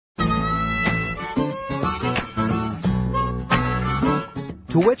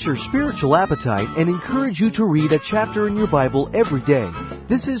to whet your spiritual appetite and encourage you to read a chapter in your Bible every day.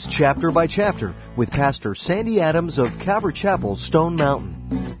 This is Chapter by Chapter with Pastor Sandy Adams of Calvary Chapel, Stone Mountain.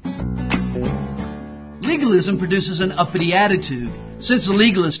 Legalism produces an uppity attitude. Since the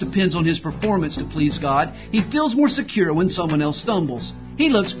legalist depends on his performance to please God, he feels more secure when someone else stumbles. He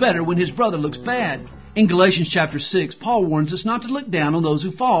looks better when his brother looks bad. In Galatians chapter 6, Paul warns us not to look down on those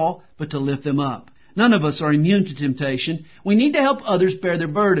who fall, but to lift them up. None of us are immune to temptation. We need to help others bear their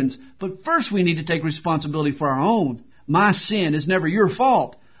burdens, but first we need to take responsibility for our own. My sin is never your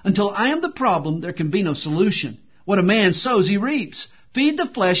fault. Until I am the problem, there can be no solution. What a man sows, he reaps. Feed the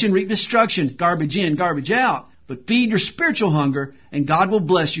flesh and reap destruction, garbage in, garbage out. But feed your spiritual hunger, and God will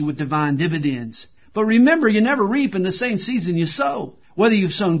bless you with divine dividends. But remember, you never reap in the same season you sow. Whether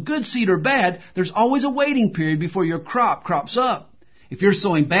you've sown good seed or bad, there's always a waiting period before your crop crops up. If you're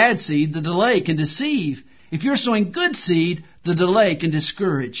sowing bad seed, the delay can deceive. If you're sowing good seed, the delay can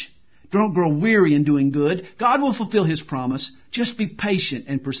discourage. Don't grow weary in doing good. God will fulfill His promise. Just be patient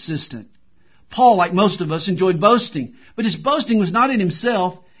and persistent. Paul, like most of us, enjoyed boasting, but his boasting was not in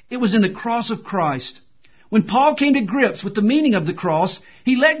himself. It was in the cross of Christ. When Paul came to grips with the meaning of the cross,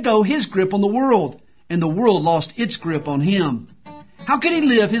 he let go his grip on the world, and the world lost its grip on him. How could he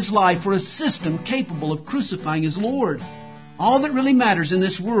live his life for a system capable of crucifying his Lord? All that really matters in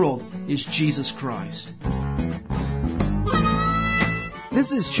this world is Jesus Christ.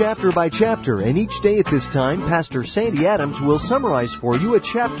 This is Chapter by Chapter, and each day at this time, Pastor Sandy Adams will summarize for you a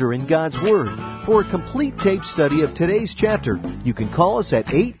chapter in God's Word. For a complete tape study of today's chapter, you can call us at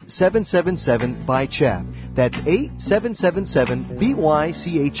 8777-BY-CHAP. That's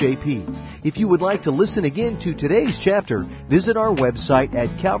 8777-BY-CHAP. If you would like to listen again to today's chapter, visit our website at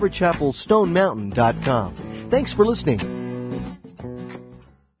calvarychapelstonemountain.com. Thanks for listening.